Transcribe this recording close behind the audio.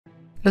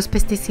¿Los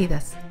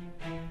pesticidas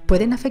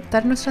pueden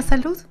afectar nuestra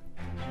salud?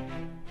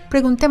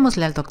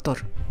 Preguntémosle al doctor.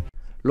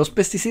 Los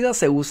pesticidas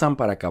se usan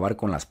para acabar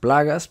con las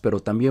plagas, pero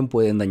también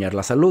pueden dañar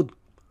la salud.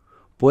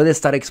 Puede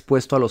estar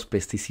expuesto a los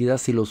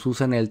pesticidas si los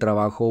usa en el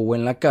trabajo o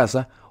en la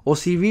casa, o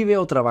si vive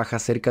o trabaja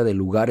cerca de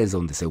lugares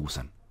donde se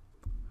usan.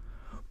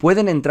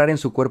 Pueden entrar en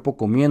su cuerpo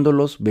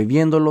comiéndolos,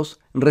 bebiéndolos,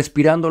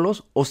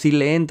 respirándolos o si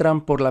le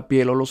entran por la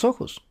piel o los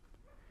ojos.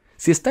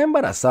 Si está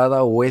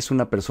embarazada o es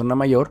una persona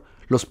mayor,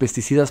 los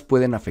pesticidas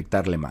pueden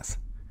afectarle más.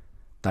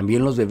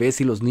 También los bebés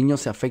y los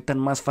niños se afectan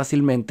más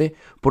fácilmente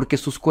porque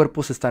sus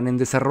cuerpos están en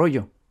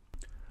desarrollo.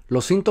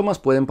 Los síntomas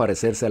pueden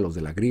parecerse a los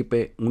de la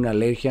gripe, una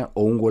alergia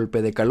o un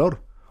golpe de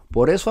calor.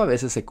 Por eso a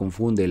veces se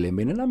confunde el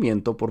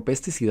envenenamiento por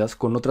pesticidas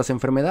con otras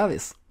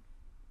enfermedades.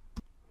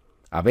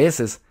 A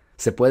veces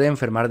se puede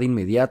enfermar de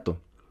inmediato.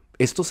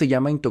 Esto se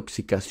llama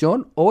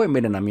intoxicación o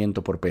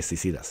envenenamiento por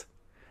pesticidas.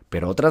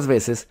 Pero otras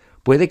veces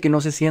puede que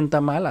no se sienta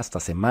mal hasta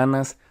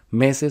semanas,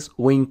 meses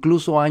o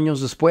incluso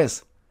años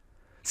después.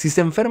 Si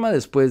se enferma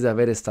después de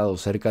haber estado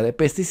cerca de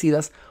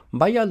pesticidas,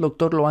 vaya al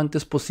doctor lo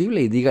antes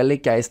posible y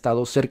dígale que ha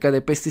estado cerca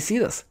de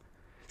pesticidas.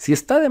 Si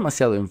está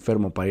demasiado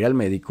enfermo para ir al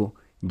médico,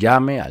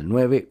 llame al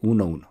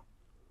 911.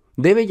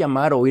 Debe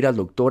llamar o ir al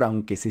doctor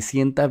aunque se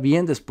sienta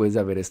bien después de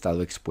haber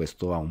estado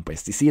expuesto a un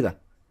pesticida.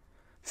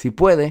 Si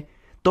puede,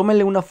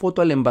 tómele una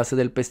foto al envase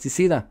del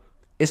pesticida.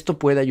 Esto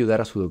puede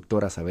ayudar a su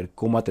doctor a saber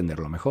cómo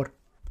atenderlo mejor.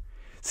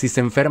 Si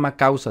se enferma a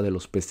causa de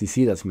los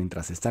pesticidas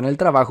mientras está en el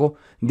trabajo,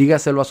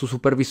 dígaselo a su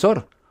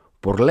supervisor.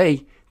 Por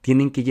ley,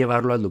 tienen que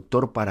llevarlo al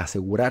doctor para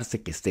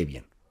asegurarse que esté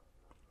bien.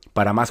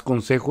 Para más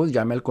consejos,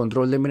 llame al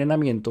Control de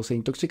Envenenamientos e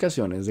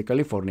Intoxicaciones de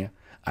California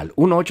al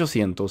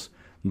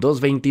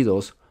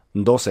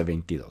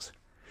 1-800-222-1222.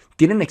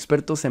 Tienen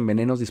expertos en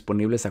venenos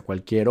disponibles a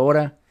cualquier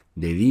hora,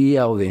 de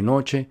día o de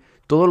noche,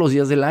 todos los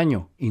días del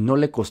año, y no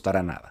le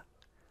costará nada.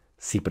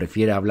 Si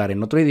prefiere hablar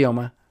en otro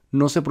idioma,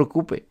 no se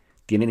preocupe,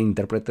 tienen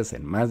intérpretes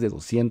en más de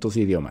 200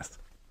 idiomas.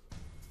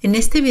 En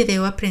este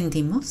video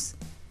aprendimos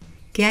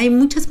que hay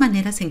muchas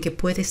maneras en que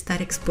puede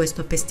estar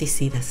expuesto a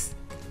pesticidas.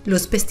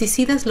 Los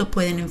pesticidas lo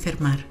pueden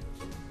enfermar.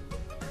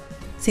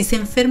 Si se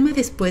enferma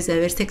después de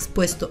haberse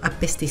expuesto a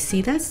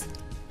pesticidas,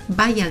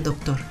 vaya al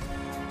doctor.